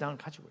중심의 신앙을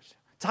가지고 있어요.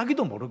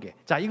 자기도 모르게.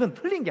 자, 이건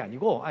틀린 게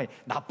아니고,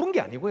 나쁜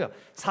게 아니고요.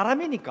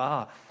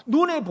 사람이니까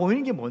눈에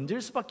보이는 게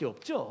먼저일 수밖에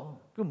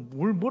없죠. 그럼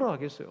뭐라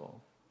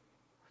하겠어요.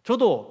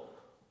 저도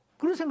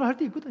그런 생각 할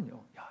때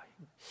있거든요. 야,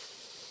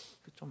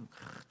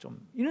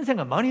 좀 이런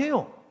생각 많이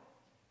해요.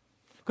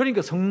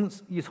 그러니까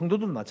이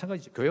성도들도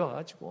마찬가지죠. 교회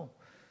와가지고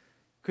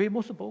교회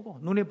모습 보고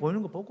눈에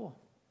보이는 거 보고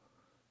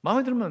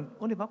마음에 들면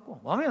은혜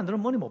받고 마음에 안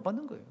들면 은혜 못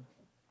받는 거예요.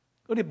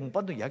 은혜 못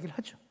받는 이야기를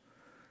하죠.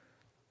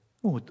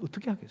 뭐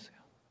어떻게 하겠어요?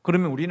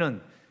 그러면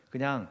우리는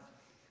그냥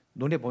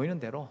눈에 보이는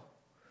대로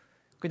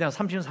그냥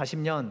 30년,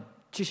 40년,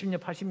 70년,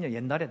 80년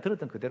옛날에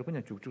들었던 그대로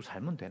그냥 쭉쭉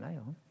살면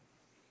되나요?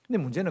 근데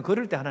문제는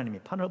그럴 때 하나님이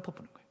판을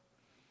엎어보는 거예요.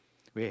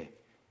 왜?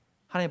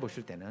 하나님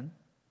보실 때는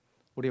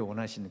우리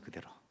원하시는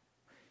그대로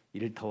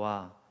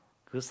일터와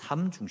그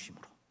삶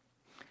중심으로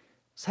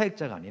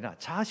사역자가 아니라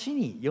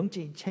자신이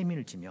영적인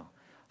체민을 지며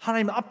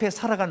하나님 앞에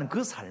살아가는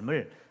그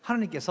삶을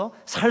하나님께서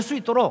살 수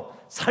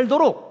있도록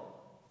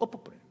살도록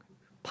엎어버리는 거예요.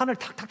 판을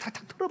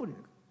탁탁탁탁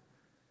털어버리는 거예요.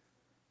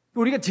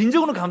 우리가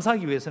진정으로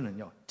감사하기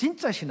위해서는요,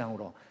 진짜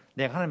신앙으로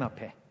내가 하나님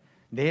앞에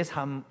내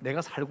삶,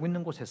 내가 살고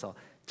있는 곳에서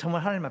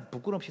정말 하나님 앞에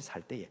부끄럼 없이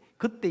살 때에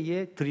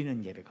그때에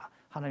드리는 예배가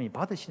하나님이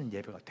받으시는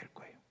예배가 될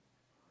거예요.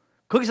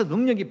 거기서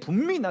능력이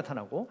분명히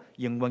나타나고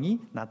영광이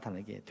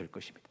나타나게 될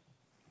것입니다.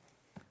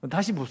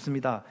 다시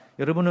묻습니다.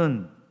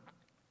 여러분은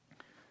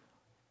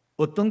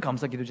어떤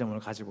감사 기도 제목을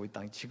가지고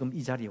있다 지금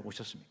이 자리에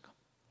오셨습니까?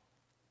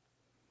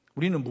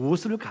 우리는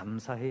무엇을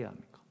감사해야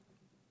합니까?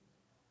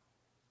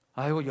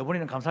 아이고,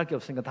 이번에는 감사할 게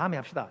없으니까 다음에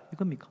합시다,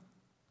 이겁니까?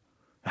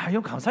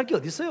 이거 감사할 게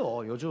어디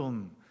있어요?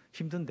 요즘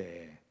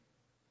힘든데.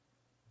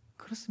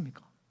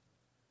 그렇습니까?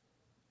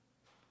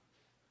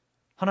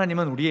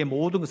 하나님은 우리의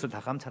모든 것을 다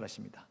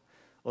감찰하십니다.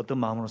 어떤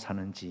마음으로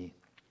사는지,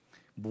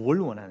 뭘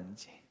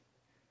원하는지,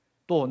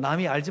 또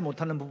남이 알지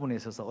못하는 부분에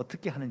있어서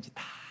어떻게 하는지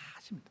다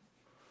하십니다.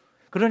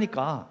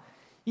 그러니까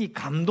이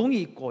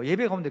감동이 있고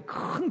예배 가운데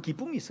큰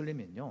기쁨이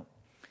있으려면요,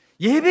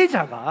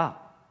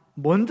 예배자가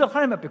먼저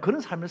하나님 앞에 그런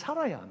삶을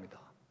살아야 합니다.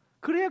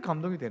 그래야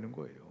감동이 되는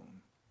거예요.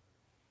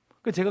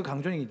 그래서 제가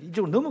강조하는 게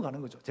이쪽으로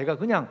넘어가는 거죠. 제가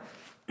그냥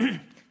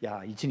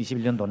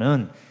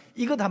 2021년도는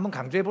이것 한번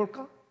강조해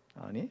볼까?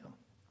 아니에요.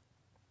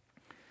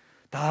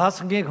 다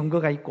성경에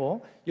근거가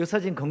있고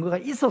역사적인 근거가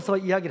있어서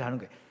이야기를 하는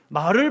거예요.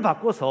 말을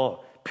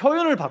바꿔서,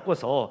 표현을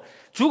바꿔서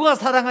주가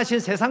사랑하신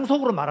세상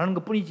속으로 말하는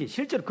것뿐이지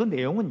실제로 그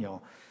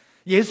내용은요,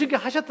 예수님께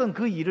하셨던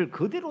그 일을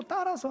그대로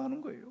따라서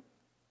하는 거예요.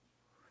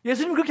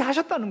 예수님이 그렇게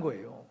하셨다는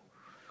거예요.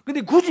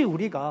 근데 굳이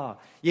우리가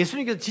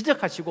예수님께서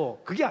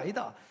지적하시고 그게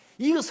아니다,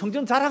 이거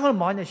성전 자랑을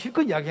뭐하냐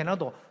실컷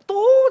이야기해놔도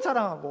또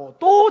자랑하고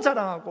또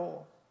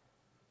자랑하고,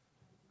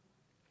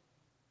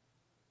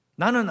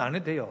 나는 안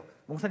해도 돼요.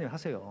 목사님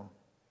하세요.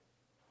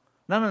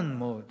 나는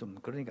뭐 좀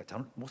그러니까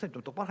목사님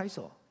좀 똑바로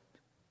있어.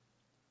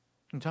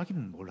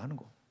 자기는 뭘 하는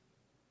거?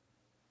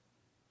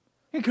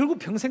 결국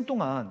평생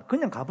동안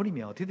그냥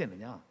가버리면 어떻게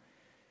되느냐?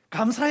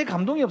 감사의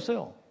감동이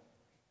없어요.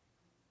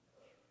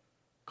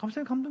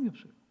 감사의 감동이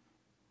없어요.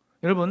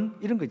 여러분,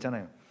 이런 거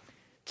있잖아요.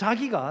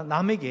 자기가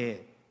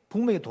남에게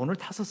부모에게 돈을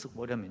타서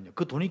쓰고 이러면요,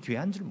 그 돈이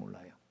귀한 줄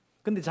몰라요.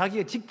 근데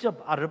자기가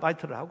직접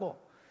아르바이트를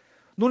하고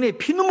눈에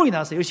피눈물이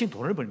나서 열심히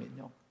돈을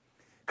벌면요,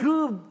 그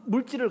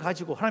물질을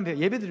가지고 하나님 앞에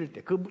예배 드릴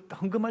때, 그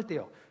헌금할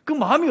때요, 그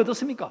마음이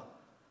어떻습니까?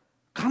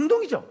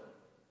 감동이죠.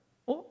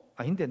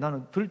 아닌데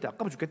나는 들을 때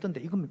아까워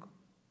죽겠던데 이겁니까?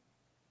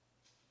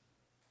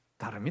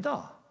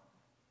 다릅니다.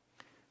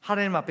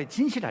 하나님 앞에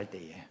진실할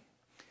때에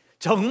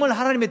정말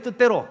하나님의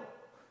뜻대로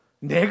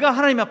내가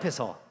하나님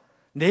앞에서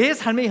내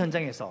삶의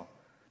현장에서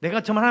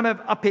내가 정말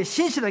하나님 앞에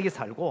신실하게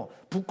살고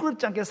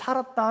부끄럽지 않게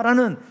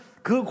살았다라는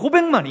그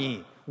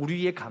고백만이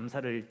우리의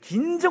감사를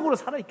진정으로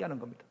살아있게 하는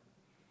겁니다.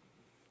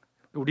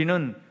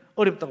 우리는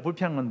어렵다고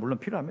불편한 건 물론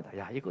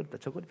필요합니다. 이거 어렵다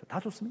저거 어렵다 다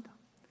좋습니다.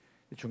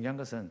 중요한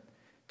것은,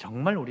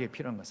 정말 우리에게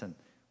필요한 것은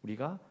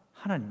우리가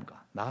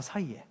하나님과 나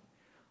사이에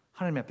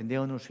하나님 앞에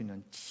내어놓을 수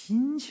있는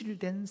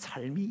진실된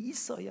삶이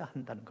있어야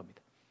한다는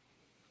겁니다.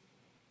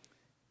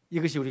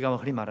 이것이 우리가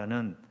흔히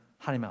말하는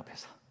하나님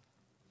앞에서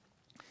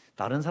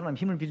다른 사람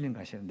힘을 빌리는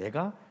것이 아니라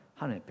내가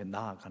하나님 앞에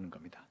나아가는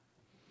겁니다.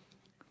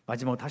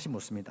 마지막으로 다시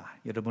묻습니다.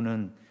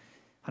 여러분은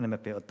하나님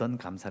앞에 어떤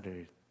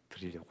감사를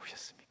드리려고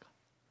오셨습니까?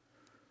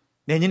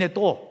 내년에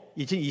또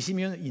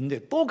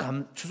 2020년인데 또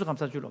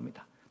추수감사주일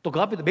옵니다. 또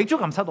그 앞에도 맥주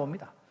감사도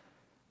옵니다.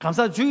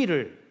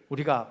 감사주일을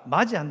우리가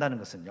맞이한다는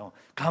것은요,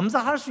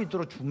 감사할 수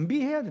있도록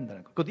준비해야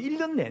된다는 것. 그것도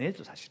 1년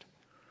내내죠, 사실은.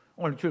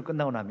 오늘 주일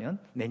끝나고 나면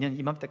내년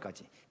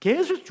이맘때까지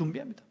계속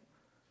준비합니다.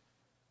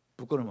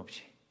 부끄럼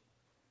없이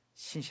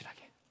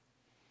신실하게.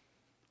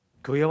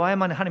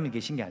 교회와에만 하나님이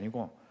계신 게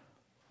아니고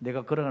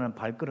내가 걸어가는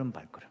발걸음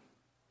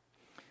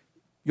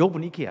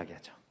욥은 이렇게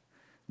이야기하죠.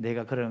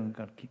 내가 걸어가는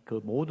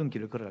그 모든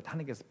길을 걸어갈 때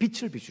하나님께서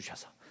빛을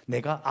비추셔서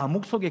내가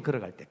암흑 속에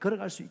걸어갈 때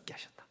걸어갈 수 있게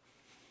하셨다.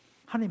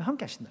 하나님이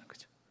함께 하신다는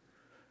거죠.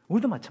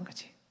 우리도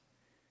마찬가지.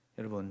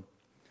 여러분,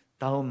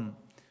 다음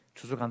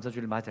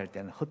추수감사주를 맞이할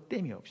때는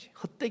헛됨이 없이,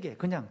 헛되게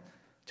그냥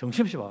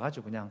정신없이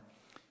와가지고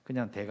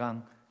그냥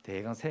대강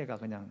대강 새해가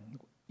그냥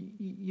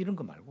이런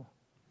거 말고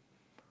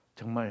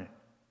정말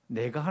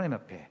내가 하나님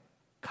앞에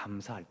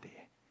감사할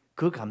때에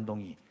그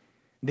감동이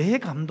내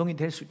감동이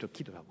될 수 있도록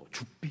기도하고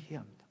준비해야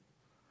합니다.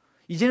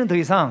 이제는 더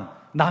이상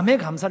남의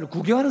감사를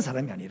구경하는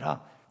사람이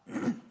아니라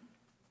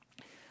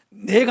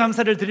내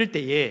감사를 드릴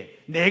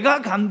때에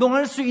내가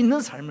감동할 수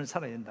있는 삶을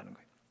살아야 된다는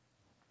거예요.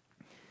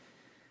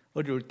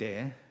 어려울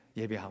때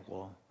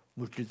예배하고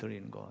물질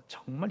드리는 거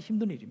정말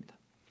힘든 일입니다.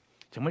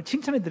 정말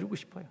칭찬해 드리고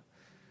싶어요.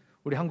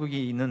 우리 한국에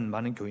있는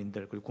많은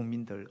교인들 그리고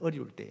국민들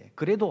어려울 때에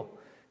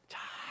그래도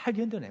잘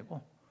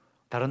견뎌내고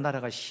다른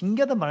나라가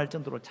신기하다 말할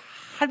정도로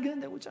잘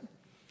견뎌내고 있잖아요.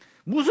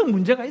 무슨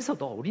문제가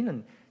있어도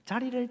우리는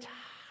자리를 잘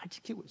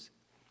지키고 있어요.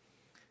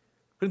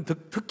 그럼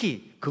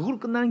특히 그걸로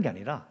끝나는 게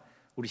아니라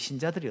우리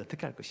신자들이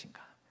어떻게 할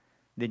것인가,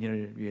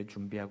 내년을 위해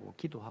준비하고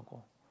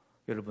기도하고,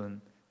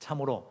 여러분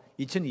참으로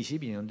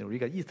 2022년도에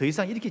우리가 더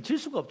이상 이렇게 질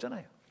수가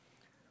없잖아요.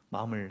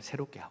 마음을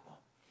새롭게 하고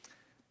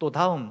또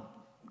다음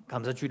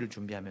감사주일을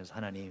준비하면서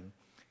하나님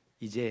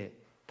이제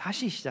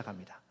다시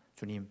시작합니다.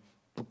 주님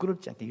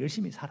부끄럽지 않게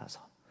열심히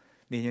살아서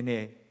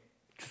내년에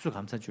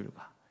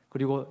추수감사주일과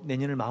그리고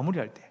내년을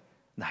마무리할 때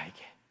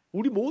나에게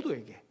우리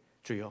모두에게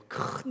주여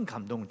큰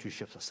감동을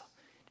주시옵소서.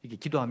 이렇게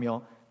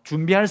기도하며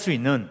준비할 수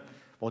있는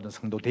모든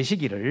성도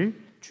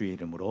되시기를 주의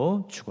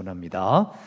이름으로 축원합니다.